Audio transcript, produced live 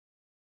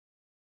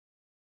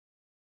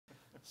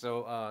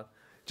So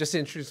just to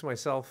introduce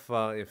myself,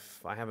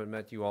 if I haven't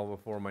met you all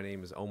before, my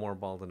name is Omar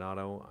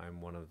Baldonado.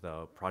 I'm one of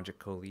the project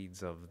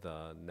co-leads of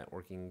the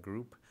networking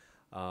group.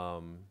 You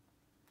want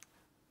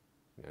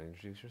to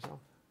introduce yourself?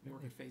 You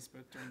work at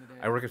Facebook during the day?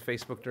 I work at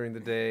Facebook during the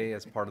day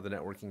as part of the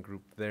networking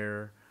group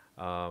there.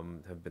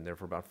 Have been there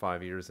for about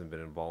 5 years and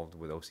been involved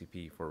with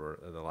OCP for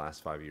the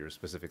last 5 years,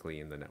 specifically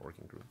in the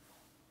networking group.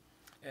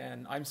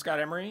 And I'm Scott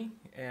Emery,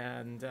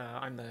 and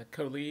I'm the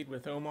co-lead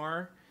with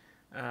Omar.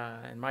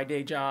 And my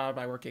day job,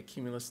 I work at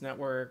Cumulus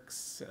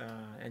Networks,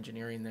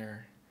 engineering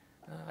there.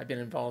 I've been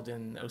involved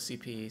in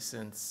OCP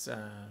since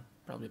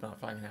probably about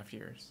 5.5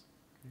 years.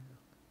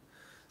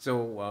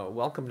 So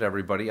welcome to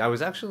everybody. I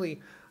was actually,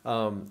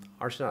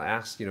 Archana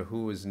asked,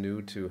 who was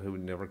new to, who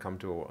had never come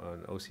to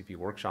an OCP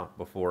workshop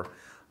before.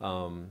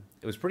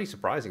 It was pretty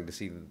surprising to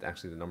see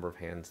actually the number of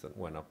hands that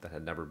went up that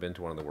had never been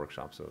to one of the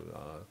workshops.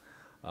 So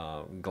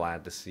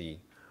glad to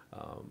see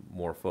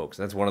more folks.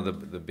 That's one of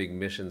the big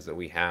missions that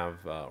we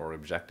have, or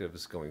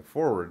objectives going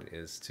forward,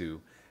 is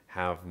to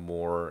have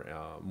more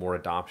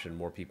adoption,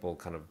 more people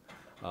kind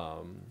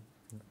of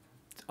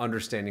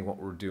understanding what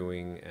we're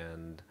doing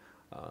and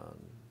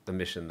the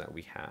mission that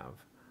we have.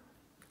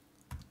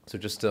 So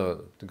just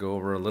to go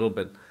over a little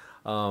bit,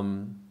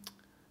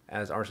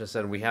 as Arsha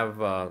said,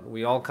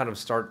 we all kind of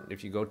start,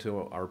 if you go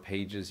to our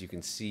pages, you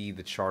can see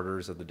the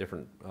charters of the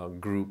different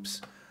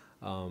groups.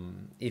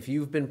 If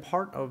you've been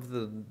part of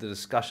the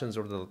discussions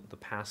over the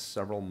past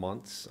several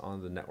months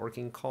on the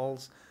networking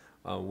calls,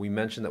 we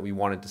mentioned that we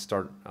wanted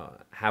to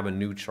have a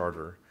new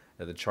charter.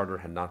 The charter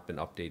had not been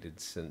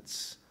updated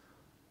since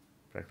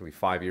practically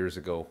 5 years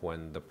ago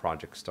when the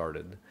project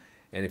started.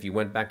 And if you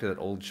went back to that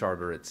old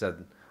charter, it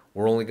said,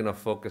 we're only going to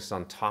focus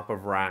on top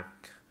of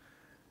rack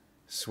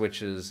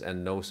switches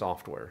and no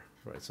software,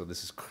 right? So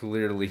this is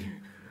clearly,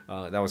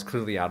 that was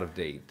clearly out of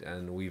date,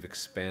 and we've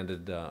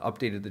expanded,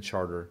 updated the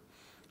charter.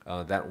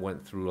 That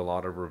went through a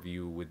lot of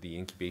review with the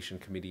incubation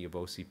committee of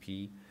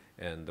OCP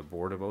and the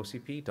board of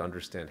OCP to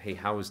understand, hey,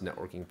 how is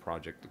networking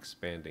project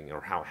expanding,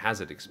 or how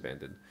has it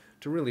expanded,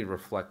 to really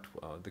reflect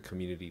the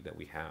community that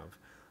we have.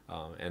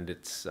 And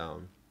it's a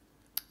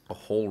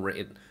whole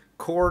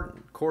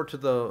core to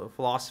the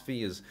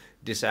philosophy is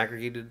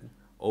disaggregated,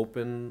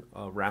 open,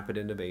 rapid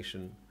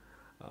innovation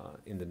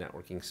in the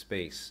networking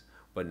space.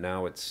 But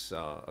now it's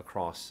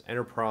across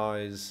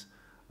enterprise,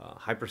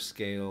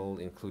 hyperscale,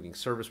 including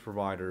service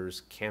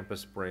providers,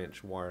 campus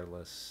branch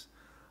wireless,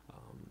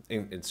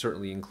 and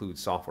certainly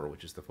includes software,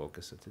 which is the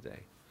focus of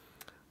today.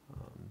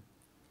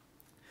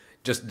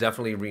 Just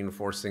definitely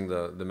reinforcing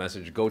the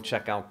message. Go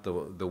check out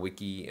the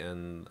wiki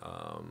and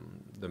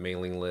the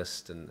mailing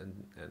list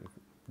and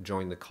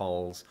join the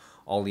calls.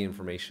 All the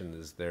information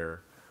is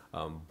there,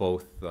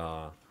 both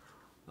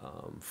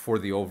for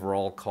the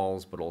overall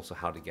calls, but also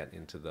how to get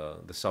into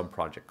the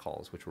sub-project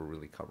calls, which we're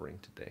really covering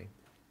today.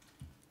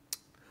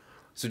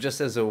 So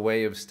just as a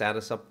way of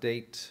status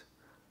update,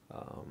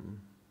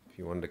 if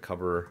you wanted to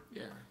cover,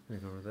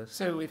 cover this.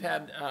 So we've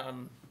had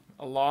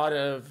a lot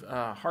of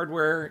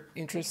hardware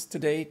interest to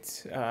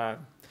date.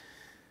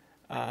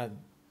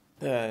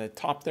 The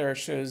top there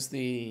shows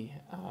the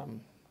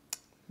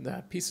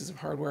pieces of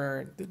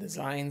hardware, the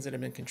designs that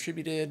have been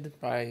contributed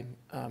by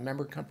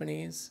member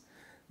companies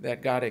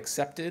that got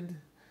accepted.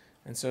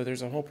 And so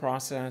there's a whole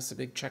process, a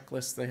big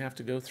checklist they have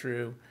to go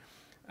through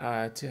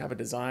to have a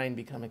design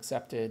become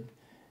accepted.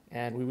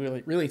 And we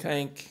really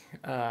thank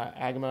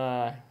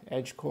Agma,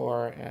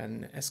 EdgeCore,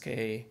 and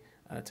SK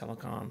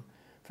Telecom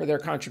for their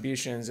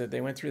contributions. That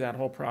they went through that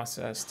whole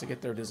process to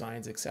get their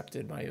designs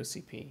accepted by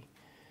OCP.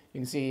 You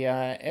can see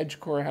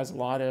EdgeCore has a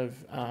lot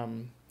of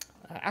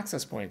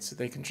access points that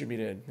they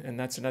contributed, and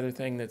that's another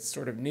thing that's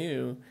sort of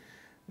new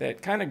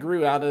that kind of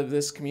grew out of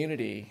this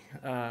community.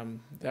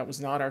 That was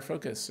not our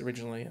focus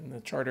originally, and the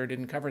charter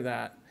didn't cover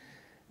that.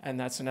 And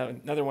that's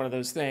another one of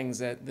those things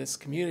that this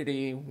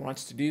community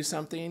wants to do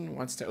something,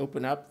 wants to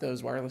open up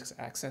those wireless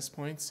access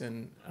points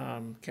and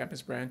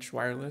campus branch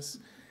wireless.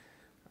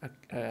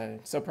 A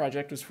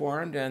sub-project was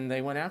formed, and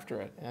they went after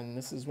it. And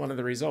this is one of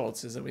the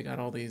results, is that we got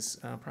all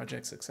these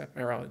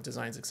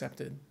designs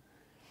accepted.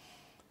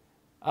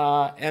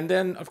 And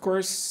then, of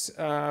course,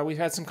 we've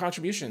had some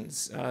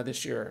contributions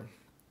this year.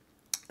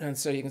 And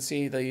so you can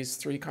see these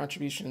 3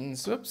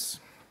 contributions. Oops.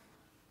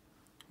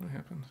 What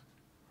happened?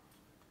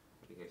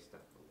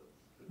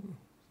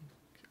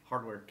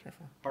 Hardware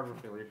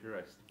failure if you're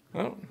right.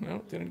 Oh,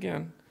 no, did it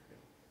again.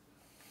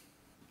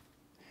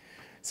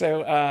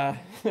 So,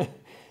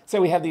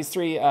 so we have these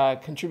 3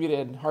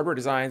 contributed hardware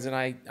designs, and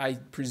I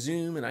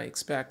presume and I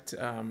expect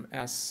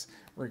as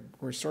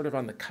we're sort of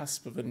on the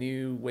cusp of a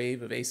new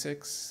wave of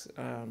ASICs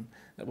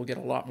that will get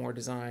a lot more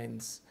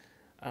designs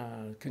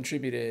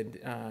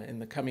contributed in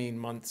the coming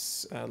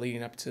months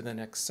leading up to the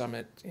next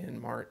summit in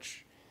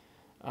March.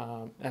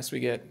 As we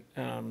get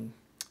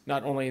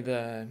not only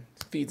the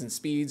feeds and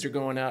speeds are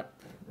going up,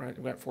 right?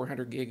 We've got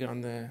 400 gig on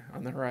the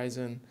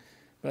horizon,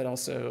 but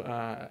also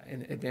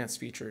in advanced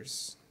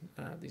features,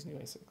 these new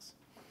ASICs.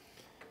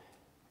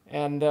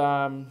 And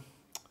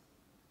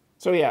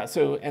So yeah,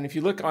 and if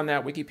you look on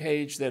that wiki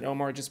page that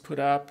Omar just put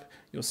up,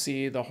 you'll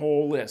see the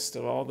whole list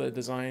of all the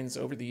designs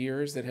over the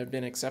years that have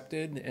been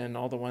accepted and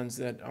all the ones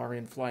that are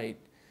in flight.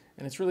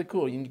 And it's really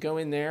cool. You can go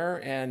in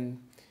there, and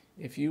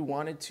if you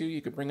wanted to,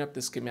 you could bring up the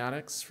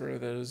schematics for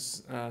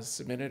those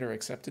submitted or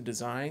accepted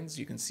designs.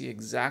 You can see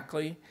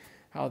exactly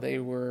how they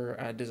were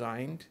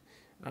designed.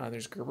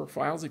 There's Gerber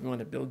files. If you want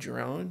to build your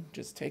own,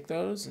 just take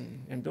those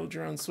and build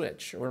your own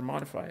switch or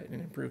modify it and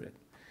improve it.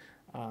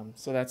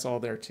 So that's all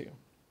there too.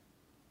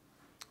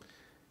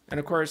 And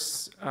of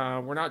course,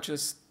 we're not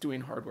just doing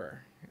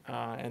hardware.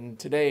 And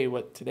today,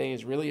 what today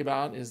is really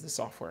about is the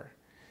software.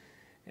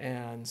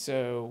 And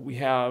so we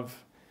have,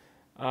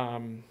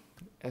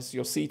 as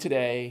you'll see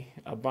today,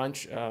 a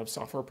bunch of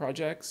software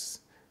projects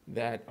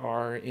that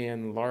are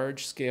in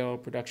large-scale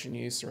production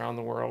use around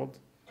the world.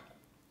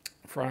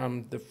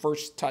 From the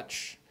first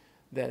touch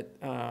that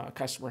a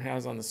customer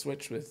has on the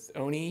switch with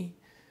ONI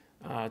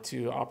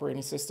to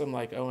operating system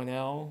like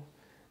ONL,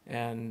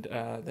 and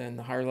then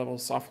the higher level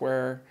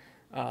software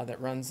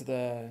that runs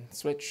the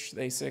switch,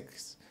 the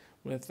ASICs,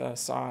 with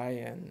Psi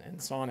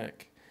and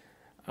Sonic.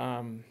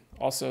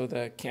 Also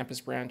the campus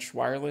branch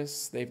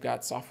wireless, they've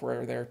got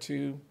software there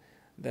too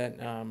that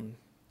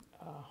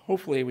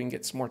hopefully we can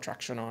get some more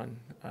traction on.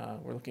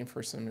 We're looking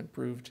for some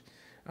improved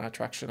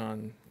traction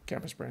on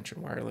campus branch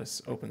and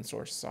wireless open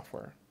source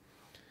software.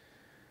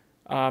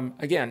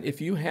 Again,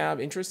 if you have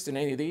interest in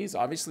any of these,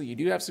 obviously you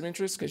do have some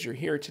interest because you're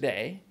here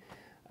today,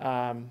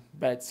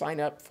 but sign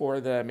up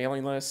for the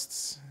mailing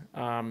lists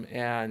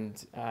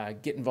and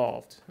get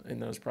involved in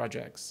those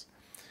projects.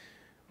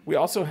 We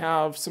also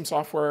have some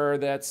software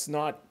that's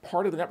not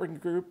part of the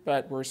networking group,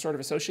 but we're sort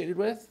of associated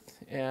with.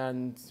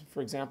 And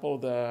for example,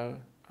 the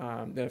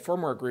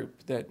firmware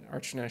group that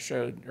Archana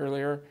showed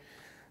earlier,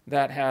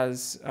 that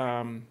has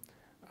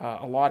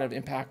a lot of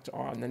impact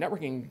on the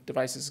networking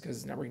devices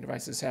because networking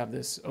devices have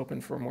this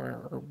open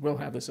firmware or will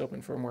have this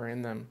open firmware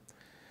in them.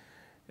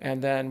 And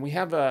then we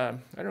have I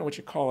don't know what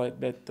you call it,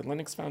 but the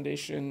Linux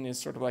Foundation is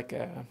sort of like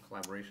a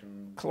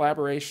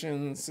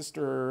collaboration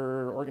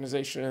sister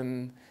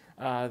organization.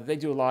 They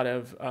do a lot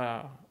of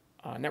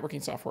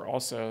networking software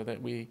also that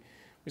we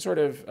sort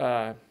of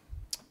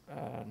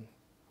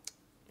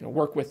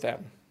work with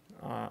them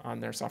on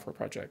their software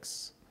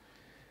projects.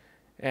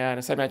 And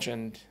as I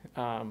mentioned,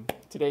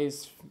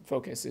 today's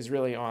focus is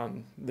really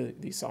on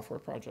these software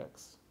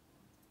projects.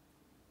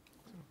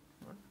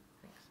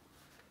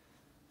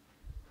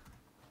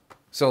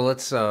 So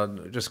let's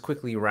just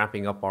quickly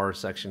wrapping up our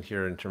section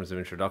here in terms of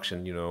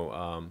introduction.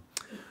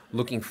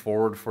 Looking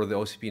forward for the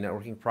OCP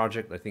networking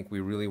project, I think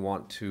we really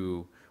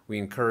we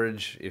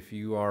encourage, if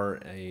you are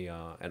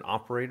an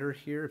operator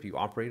here, if you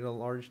operate a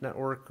large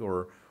network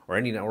or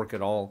any network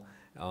at all,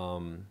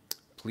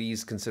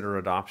 please consider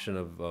adoption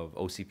of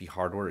OCP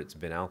hardware. It's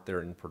been out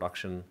there in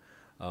production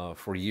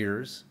for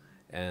years,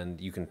 and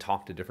you can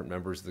talk to different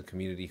members of the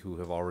community who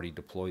have already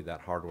deployed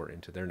that hardware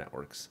into their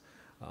networks.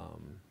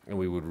 And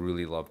we would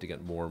really love to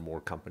get more and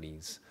more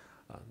companies.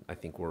 I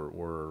think we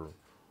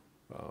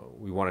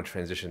want to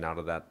transition out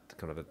of that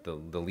kind of at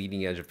the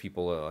leading edge of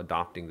people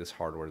adopting this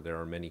hardware. There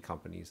are many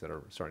companies that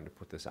are starting to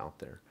put this out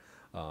there.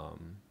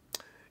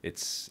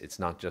 It's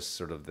not just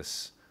sort of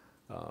this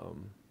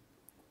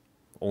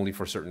only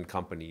for certain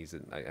companies.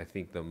 And I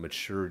think the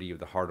maturity of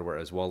the hardware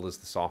as well as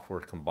the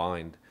software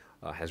combined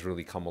has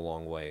really come a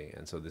long way.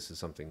 And so this is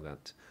something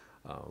that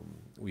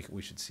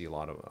we should see a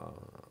lot of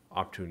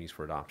opportunities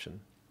for adoption.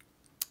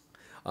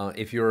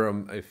 If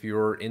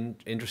you're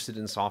interested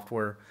in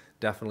software,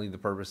 definitely the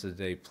purpose of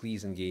today,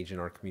 please engage in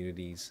our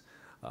communities.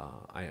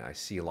 I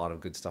see a lot of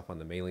good stuff on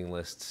the mailing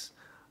lists,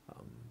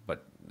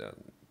 but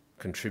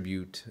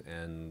contribute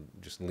and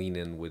just lean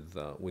in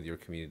with your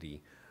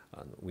community.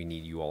 We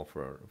need you all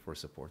for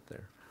support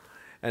there.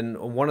 And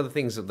one of the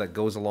things that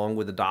goes along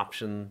with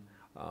adoption,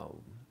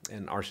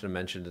 and Archana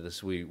mentioned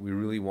this, we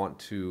really want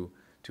to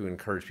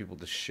encourage people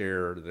to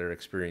share their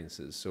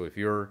experiences. So if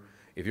you're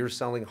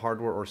selling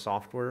hardware or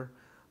software,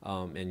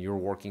 and you're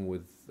working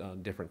with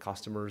different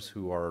customers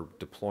who are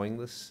deploying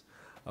this,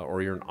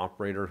 or you're an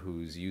operator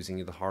who's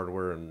using the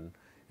hardware and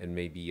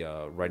maybe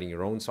writing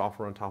your own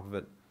software on top of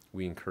it,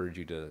 we encourage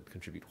you to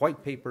contribute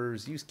white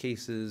papers, use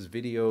cases,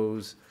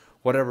 videos,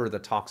 whatever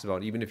that talks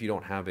about, even if you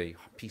don't have a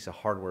piece of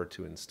hardware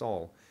to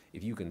install,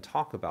 if you can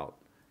talk about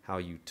how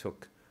you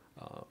took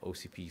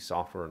OCP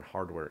software and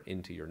hardware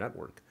into your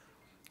network,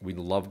 we'd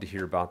love to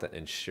hear about that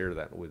and share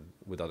that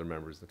with other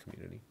members of the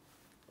community.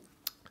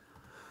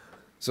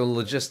 So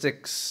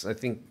logistics, I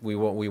think we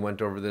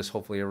went over this.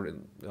 Hopefully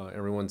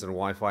everyone's in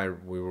Wi-Fi.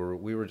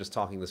 We were just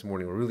talking this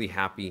morning. We're really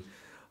happy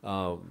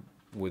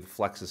with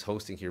Flex's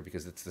hosting here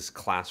because it's this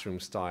classroom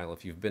style.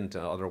 If you've been to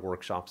other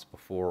workshops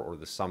before or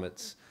the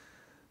summits,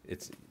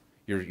 it's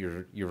your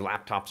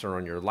laptops are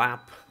on your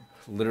lap,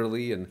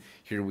 literally, and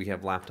here we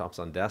have laptops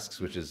on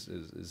desks, which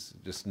is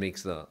just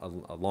makes a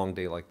long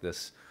day like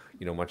this,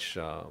 much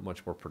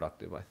more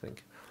productive, I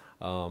think.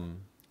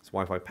 It's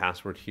Wi-Fi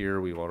password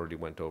here. We've already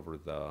went over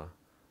the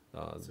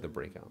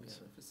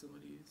breakouts. Yeah,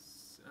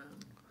 facilities.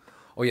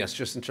 Oh yes,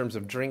 just in terms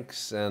of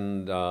drinks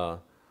and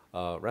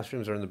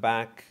Restrooms are in the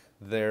back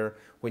there.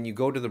 When you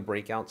go to the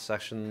breakout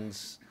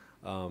sessions,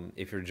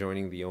 if you're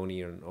joining the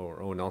ONI or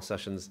ONL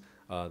sessions,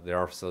 there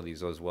are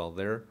facilities as well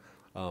there.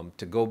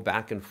 To go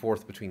back and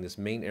forth between this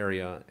main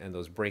area and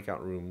those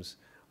breakout rooms,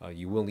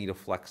 you will need a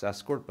flex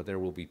escort, but there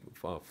will be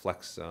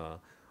flex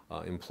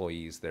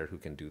employees there who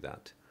can do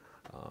that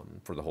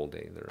for the whole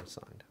day they're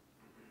assigned.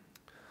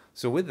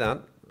 So with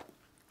that,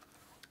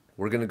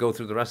 we're going to go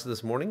through the rest of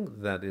this morning.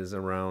 That is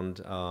around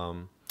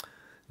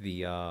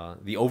the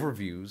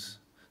overviews.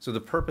 So the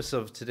purpose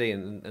of today,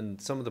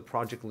 and some of the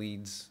project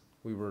leads,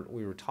 we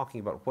were talking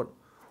about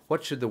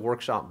what should the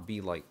workshop be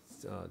like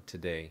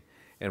today,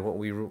 and what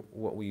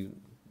we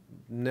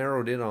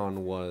narrowed in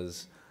on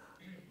was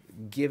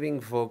giving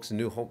folks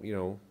new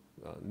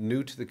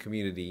to the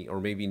community, or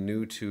maybe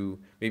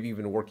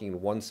even working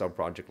in one sub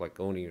project like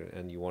ONI,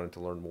 and you wanted to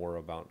learn more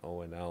about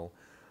ONL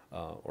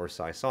or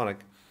SciSonic.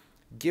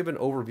 Give an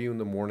overview in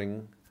the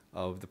morning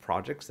of the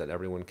projects that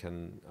everyone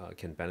can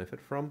benefit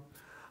from.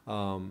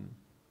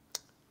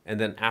 And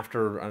then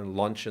after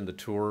lunch and the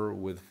tour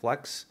with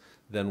Flex,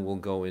 then we'll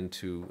go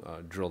into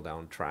drill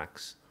down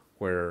tracks,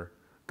 where,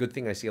 good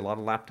thing I see a lot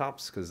of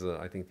laptops, because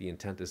I think the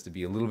intent is to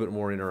be a little bit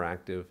more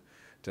interactive,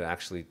 to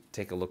actually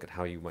take a look at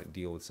how you might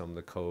deal with some of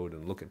the code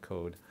and look at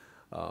code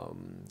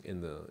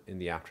in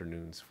the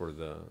afternoons for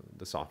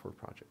the software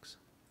projects.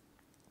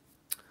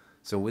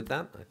 So with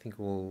that, I think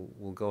we'll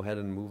go ahead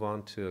and move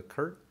on to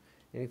Kurt.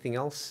 Anything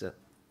else?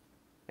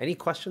 Any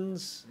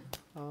questions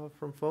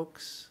from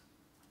folks?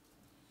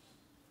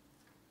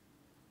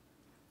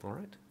 All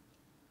right.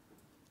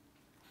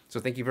 So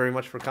thank you very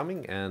much for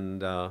coming,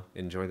 and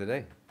enjoy the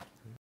day.